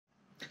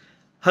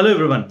Hello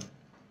everyone.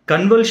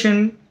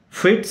 Convulsion,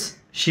 fits,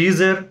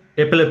 seizure,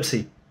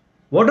 epilepsy.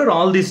 What are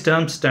all these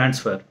terms stands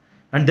for?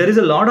 And there is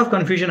a lot of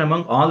confusion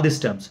among all these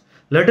terms.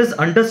 Let us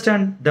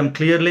understand them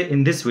clearly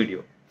in this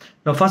video.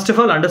 Now first of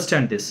all,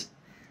 understand this.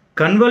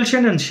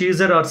 Convulsion and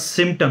seizure are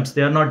symptoms,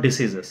 they are not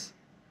diseases.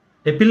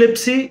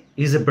 Epilepsy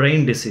is a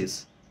brain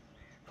disease.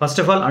 First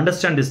of all,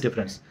 understand this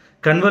difference.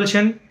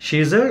 Convulsion,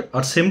 seizure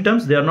are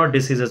symptoms, they are not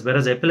diseases,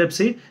 whereas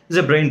epilepsy is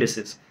a brain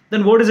disease.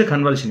 Then what is a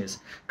convulsion is?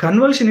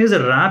 Convulsion is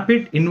a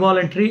rapid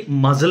involuntary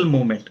muscle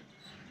movement.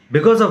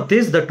 Because of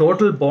this, the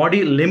total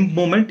body limb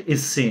movement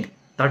is seen.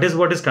 That is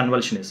what is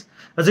convulsion is.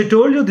 As I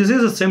told you, this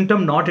is a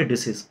symptom, not a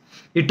disease.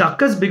 It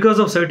occurs because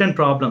of certain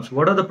problems.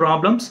 What are the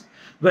problems?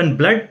 When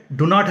blood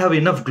do not have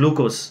enough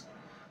glucose,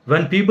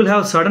 when people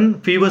have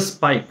sudden fever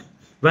spike,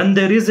 when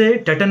there is a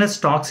tetanus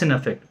toxin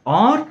effect,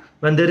 or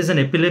when there is an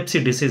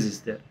epilepsy disease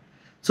is there.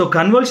 So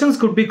convulsions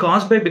could be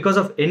caused by because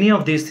of any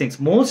of these things.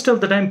 Most of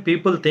the time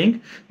people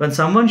think when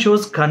someone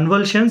shows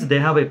convulsions, they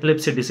have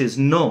epilepsy disease.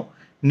 No,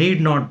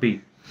 need not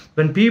be.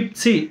 When people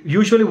see,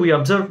 usually we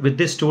observe with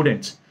these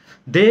students,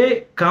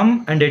 they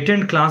come and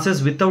attend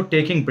classes without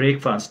taking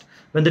breakfast.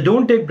 When they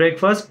don't take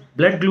breakfast,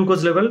 blood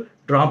glucose level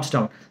drops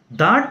down.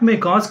 That may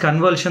cause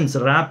convulsions,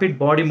 rapid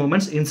body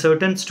movements in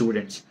certain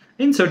students,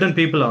 in certain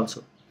people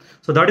also.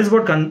 So that is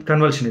what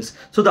convulsion is.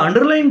 So the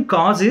underlying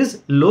cause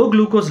is low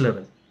glucose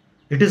level.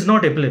 It is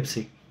not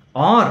epilepsy.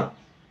 Or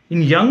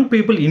in young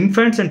people,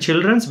 infants and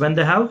children, when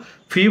they have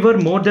fever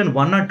more than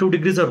 1 or 2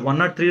 degrees or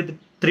 1 or 3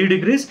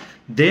 degrees,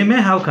 they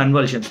may have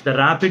convulsions, the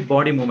rapid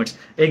body movements.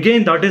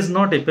 Again, that is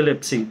not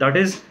epilepsy. That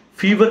is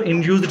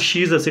fever-induced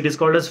seizures. It is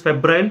called as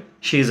febrile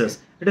seizures.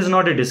 It is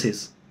not a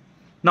disease.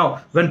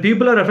 Now, when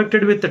people are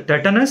affected with the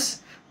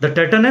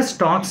tetanus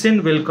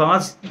toxin will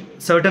cause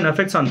certain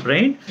effects on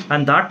brain,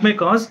 and that may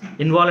cause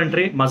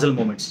involuntary muscle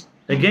movements.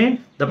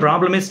 Again, the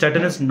problem is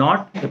tetanus,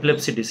 not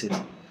epilepsy disease.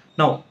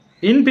 Now,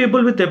 in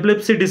people with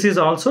epilepsy disease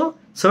also,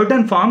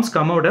 certain forms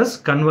come out as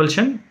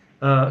convulsion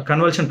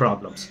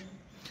problems.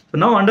 So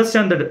now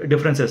understand the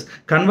differences.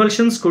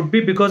 Convulsions could be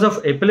because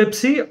of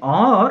epilepsy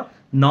or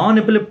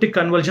non-epileptic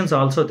convulsions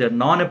also there.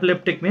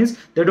 Non-epileptic means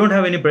they don't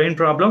have any brain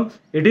problem.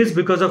 It is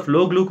because of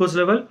low glucose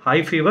level,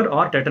 high fever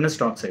or tetanus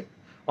toxin.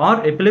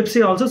 Or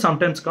epilepsy also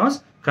sometimes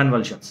cause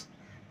convulsions.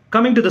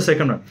 Coming to the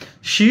second one,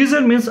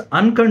 seizure means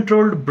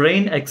uncontrolled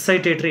brain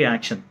excitatory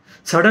action.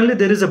 Suddenly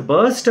there is a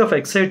burst of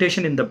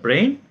excitation in the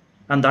brain,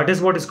 and that is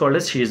what is called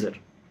as seizure.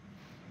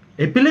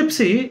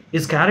 Epilepsy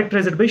is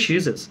characterized by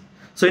seizures.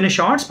 So in a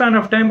short span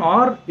of time,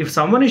 or if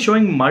someone is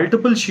showing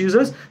multiple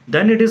seizures,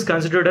 then it is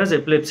considered as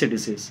epilepsy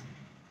disease.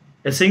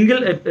 A single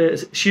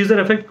seizure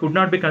effect could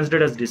not be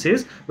considered as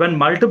disease. When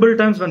multiple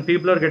times when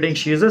people are getting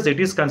seizures, it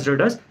is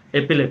considered as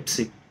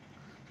epilepsy.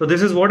 So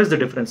this is what is the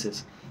difference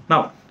is.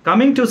 Now,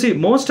 coming to see,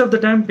 most of the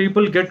time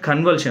people get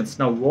convulsions.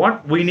 Now,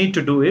 what we need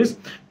to do is,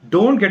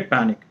 don't get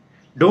panic.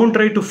 Don't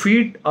try to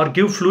feed or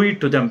give fluid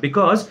to them,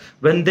 because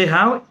when they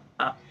have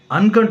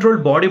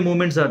uncontrolled body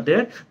movements are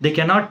there, they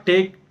cannot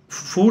take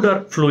food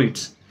or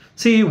fluids.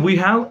 See, we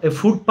have a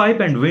food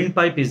pipe and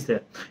windpipe is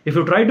there. If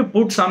you try to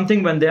put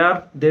something when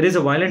there is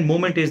a violent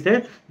movement is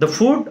there, the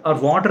food or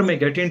water may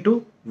get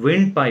into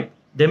windpipe.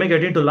 They may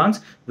get into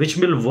lungs, which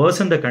will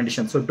worsen the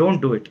condition. So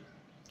don't do it.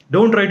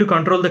 Don't try to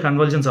control the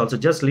convulsions also.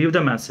 Just leave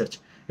them as such.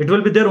 It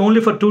will be there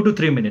only for 2 to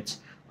 3 minutes.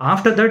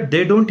 After that,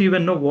 they don't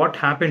even know what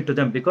happened to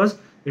them, because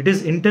it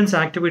is intense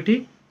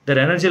activity. Their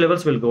energy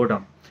levels will go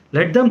down.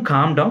 Let them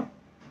calm down.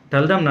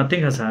 Tell them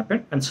nothing has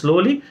happened, and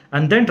slowly,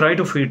 and then try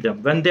to feed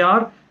them. When they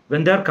are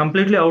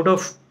completely out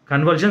of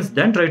convulsions,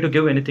 then try to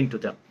give anything to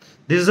them.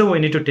 This is how we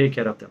need to take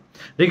care of them.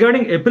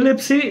 Regarding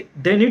epilepsy,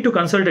 they need to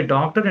consult a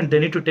doctor and they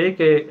need to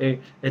take a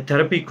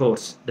therapy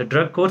course. The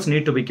drug course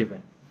need to be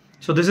given.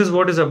 So this is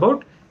what is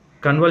about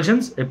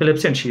convulsions,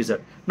 epilepsy and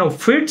seizure. Now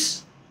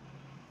fits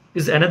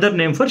is another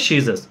name for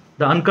seizures.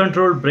 The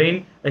uncontrolled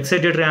brain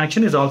excitatory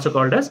action is also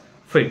called as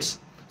fits.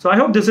 So I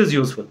hope this is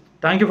useful.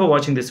 Thank you for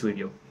watching this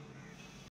video.